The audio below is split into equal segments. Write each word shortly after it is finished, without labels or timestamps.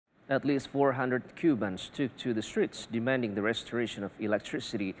At least 400 Cubans took to the streets demanding the restoration of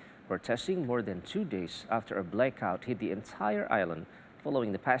electricity, protesting more than 2 days after a blackout hit the entire island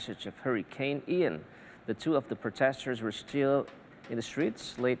following the passage of Hurricane Ian. The two of the protesters were still in the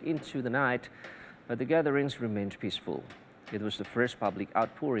streets late into the night, but the gatherings remained peaceful. It was the first public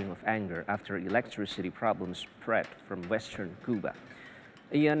outpouring of anger after electricity problems spread from western Cuba.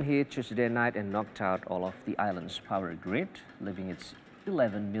 Ian hit Tuesday night and knocked out all of the island's power grid, leaving its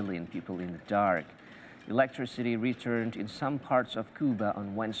 11 million people in the dark. Electricity returned in some parts of Cuba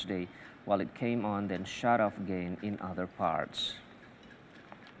on Wednesday, while it came on then shut off again in other parts.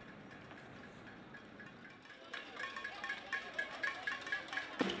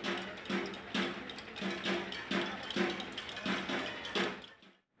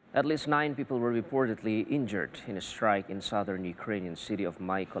 At least 9 people were reportedly injured in a strike in southern Ukrainian city of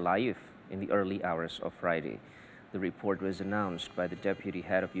Mykolaiv in the early hours of Friday. The report was announced by the deputy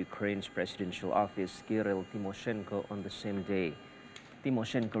head of Ukraine's presidential office, Kirill Tymoshenko, on the same day.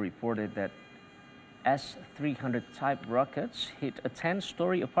 Tymoshenko reported that S-300 type rockets hit a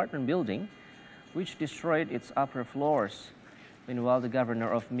 10-story apartment building, which destroyed its upper floors. Meanwhile, the governor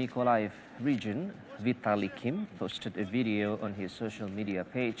of Mykolaiv region, Vitaly Kim, posted a video on his social media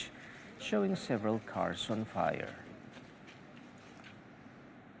page showing several cars on fire.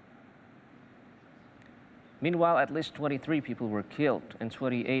 Meanwhile, at least 23 people were killed and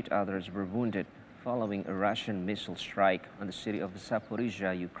 28 others were wounded following a Russian missile strike on the city of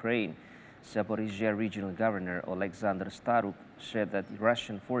Zaporizhia, Ukraine. Zaporizhia regional governor Alexander Staruk said that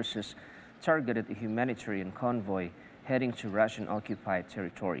Russian forces targeted a humanitarian convoy heading to Russian-occupied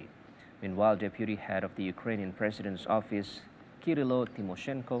territory. Meanwhile, deputy head of the Ukrainian president's office, Kirill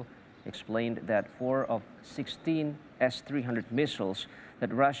Tymoshenko, explained that 4 of 16 S-300 missiles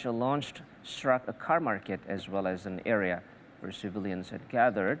that Russia launched struck a car market as well as an area where civilians had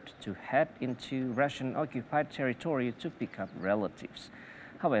gathered to head into Russian-occupied territory to pick up relatives.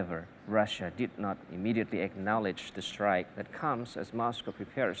 However, Russia did not immediately acknowledge the strike that comes as Moscow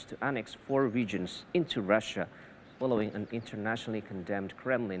prepares to annex 4 regions into Russia following an internationally condemned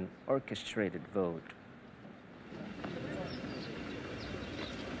Kremlin-orchestrated vote.